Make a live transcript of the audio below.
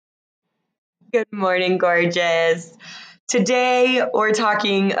Good morning, gorgeous. Today, we're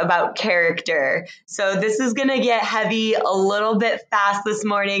talking about character. So, this is going to get heavy a little bit fast this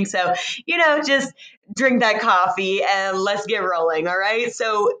morning. So, just drink that coffee and let's get rolling. All right.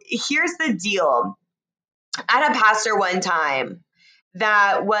 So, here's the deal. I had a pastor one time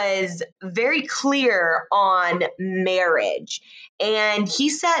that was very clear on marriage, and he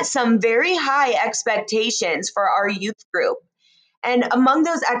set some very high expectations for our youth group. And among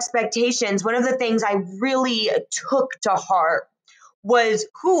those expectations, one of the things I really took to heart was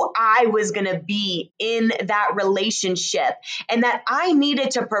who I was going to be in that relationship, and that I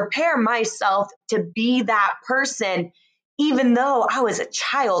needed to prepare myself to be that person, even though I was a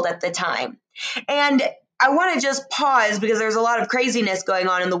child at the time. And I want to just pause because there's a lot of craziness going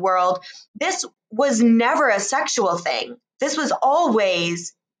on in the world. This was never a sexual thing. This was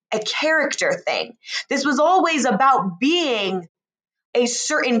always a character thing. This was always about being a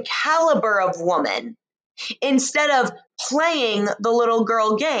certain caliber of woman instead of playing the little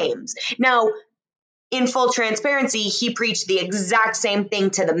girl games. Now, in full transparency, he preached the exact same thing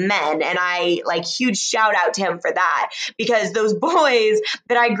to the men. And I huge shout out to him for that, because those boys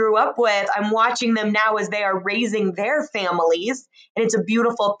that I grew up with, I'm watching them now as they are raising their families. And it's a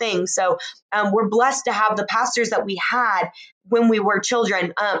beautiful thing. So we're blessed to have the pastors that we had when we were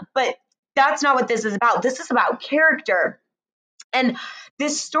children. But that's not what this is about. This is about character. And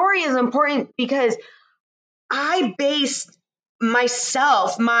this story is important because I based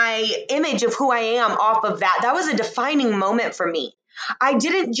myself, my image of who I am off of that. That was a defining moment for me. I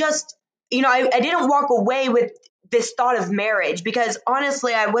didn't just, I didn't walk away with this thought of marriage because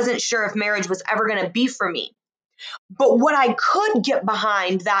honestly, I wasn't sure if marriage was ever going to be for me. But what I could get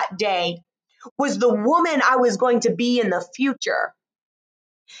behind that day was the woman I was going to be in the future.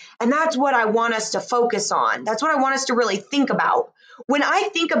 And that's what I want us to focus on. That's what I want us to really think about. When I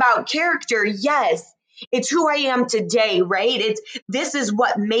think about character, yes, it's who I am today, right? This is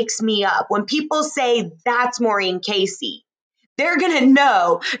what makes me up. When people say that's Maureen Casey, they're going to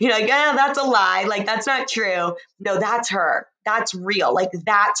know, you're like, that's a lie. That's not true. No, that's her. That's real.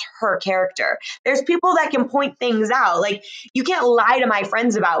 That's her character. There's people that can point things out. You can't lie to my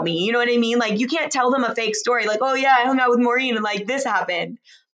friends about me. You know what I mean? You can't tell them a fake story. Oh yeah, I hung out with Maureen and this happened.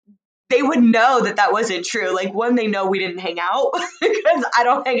 They would know that wasn't true. One, they know we didn't hang out because I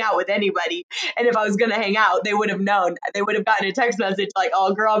don't hang out with anybody. And if I was going to hang out, they would have known. They would have gotten a text message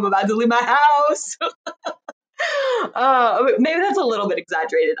oh, girl, I'm about to leave my house. Maybe that's a little bit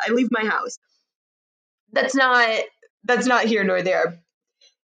exaggerated. I leave my house. That's not here nor there.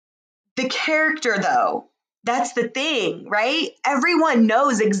 The character, though, that's the thing, right? Everyone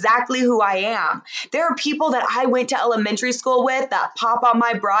knows exactly who I am. There are people that I went to elementary school with that pop on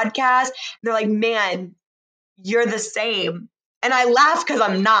my broadcast. They're like, man, you're the same. And I laugh because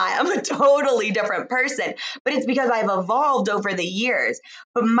I'm not. I'm a totally different person. But it's because I've evolved over the years.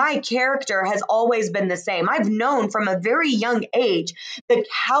 But my character has always been the same. I've known from a very young age the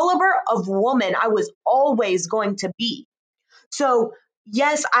caliber of woman I was always going to be. So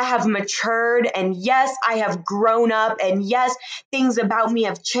yes, I have matured, and yes, I have grown up, and yes, things about me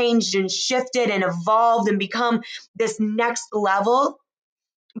have changed and shifted and evolved and become this next level.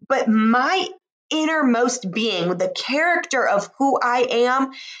 But my innermost being, the character of who I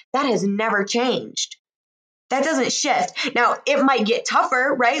am, that has never changed. That doesn't shift. Now, it might get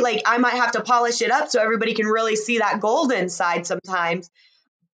tougher, right? I might have to polish it up so everybody can really see that golden side sometimes.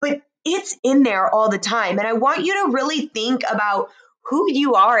 But it's in there all the time. And I want you to really think about who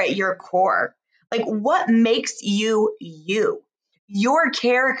you are at your core. What makes you you? Your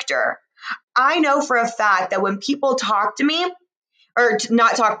character. I know for a fact that when people talk to me, or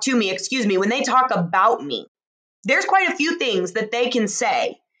not talk to me, excuse me, when they talk about me, there's quite a few things that they can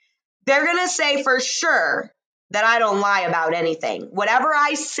say. They're going to say for sure that I don't lie about anything. Whatever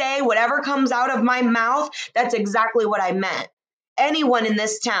I say, whatever comes out of my mouth, that's exactly what I meant. Anyone in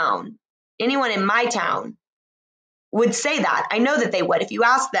this town, anyone in my town would say that. I know that they would. If you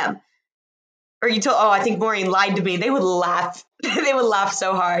ask them, or you told, oh, I think Maureen lied to me, they would laugh. They would laugh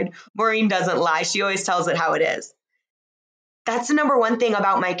so hard. Maureen doesn't lie. She always tells it how it is. That's the number one thing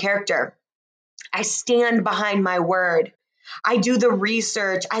about my character. I stand behind my word. I do the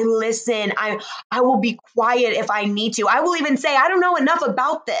research. I listen. I will be quiet if I need to. I will even say, I don't know enough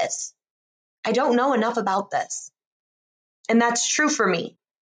about this. I don't know enough about this. And that's true for me.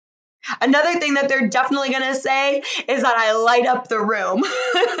 Another thing that they're definitely going to say is that I light up the room.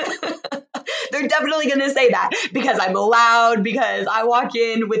 They're They're definitely going to say that because I'm loud, because I walk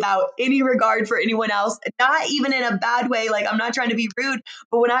in without any regard for anyone else, not even in a bad way. Like, I'm not trying to be rude,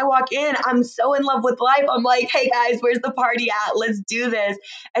 but when I walk in, I'm so in love with life. I'm like, hey guys, where's the party at? Let's do this.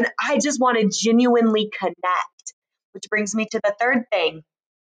 And I just want to genuinely connect, which brings me to the third thing.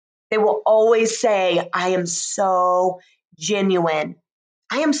 They will always say, I am so genuine.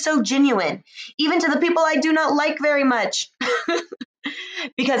 I am so genuine, even to the people I do not like very much,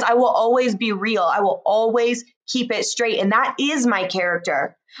 because I will always be real. I will always keep it straight. And that is my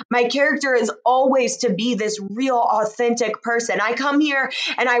character. My character is always to be this real, authentic person. I come here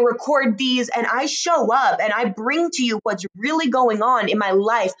and I record these and I show up and I bring to you what's really going on in my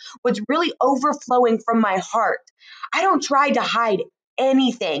life, what's really overflowing from my heart. I don't try to hide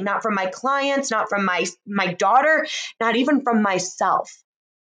anything, not from my clients, not from my daughter, not even from myself.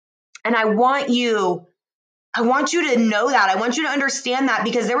 And I want you to know that. I want you to understand that,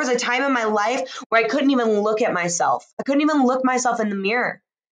 because there was a time in my life where I couldn't even look at myself. I couldn't even look myself in the mirror.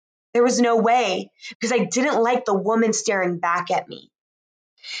 There was no way, because I didn't like the woman staring back at me.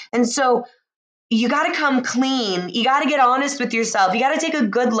 And so you got to come clean. You got to get honest with yourself. You got to take a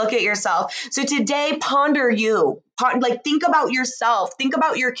good look at yourself. So today, ponder you. Like, think about yourself. Think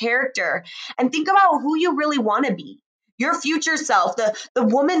about your character, and think about who you really want to be. Your future self, the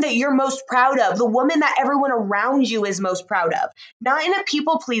woman that you're most proud of, the woman that everyone around you is most proud of. Not in a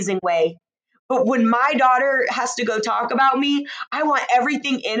people-pleasing way, but when my daughter has to go talk about me, I want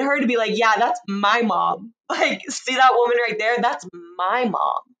everything in her to be like, yeah, that's my mom. Like, see that woman right there? That's my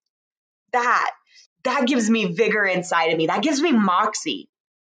mom. That gives me vigor inside of me. That gives me moxie.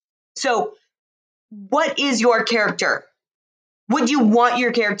 So, what is your character? What do you want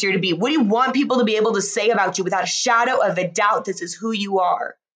your character to be? What do you want people to be able to say about you without a shadow of a doubt? This is who you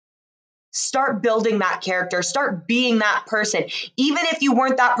are. Start building that character. Start being that person. Even if you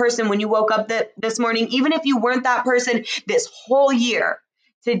weren't that person when you woke up this morning, even if you weren't that person this whole year,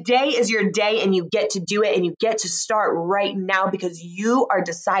 today is your day and you get to do it, and you get to start right now because you are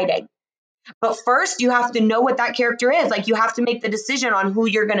deciding. But first, you have to know what that character is. Like, you have to make the decision on who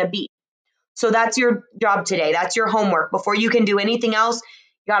you're going to be. So that's your job today. That's your homework. Before you can do anything else,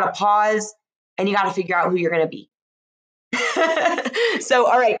 you got to pause and you got to figure out who you're going to be. So,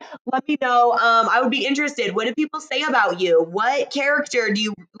 all right, let me know. I would be interested. What do people say about you? What character do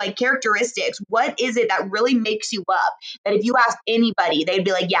you like? Characteristics. What is it that really makes you up? That if you ask anybody, they'd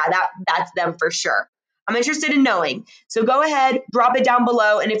be like, yeah, that's them for sure. I'm interested in knowing. So go ahead, drop it down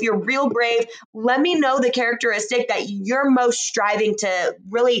below. And if you're real brave, let me know the characteristic that you're most striving to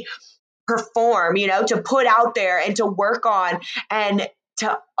really perform, to put out there and to work on and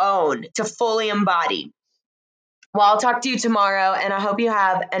to own, to fully embody. Well, I'll talk to you tomorrow, and I hope you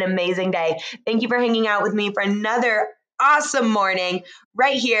have an amazing day. Thank you for hanging out with me for another awesome morning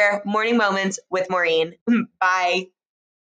right here, Morning Moments with Maureen. Bye.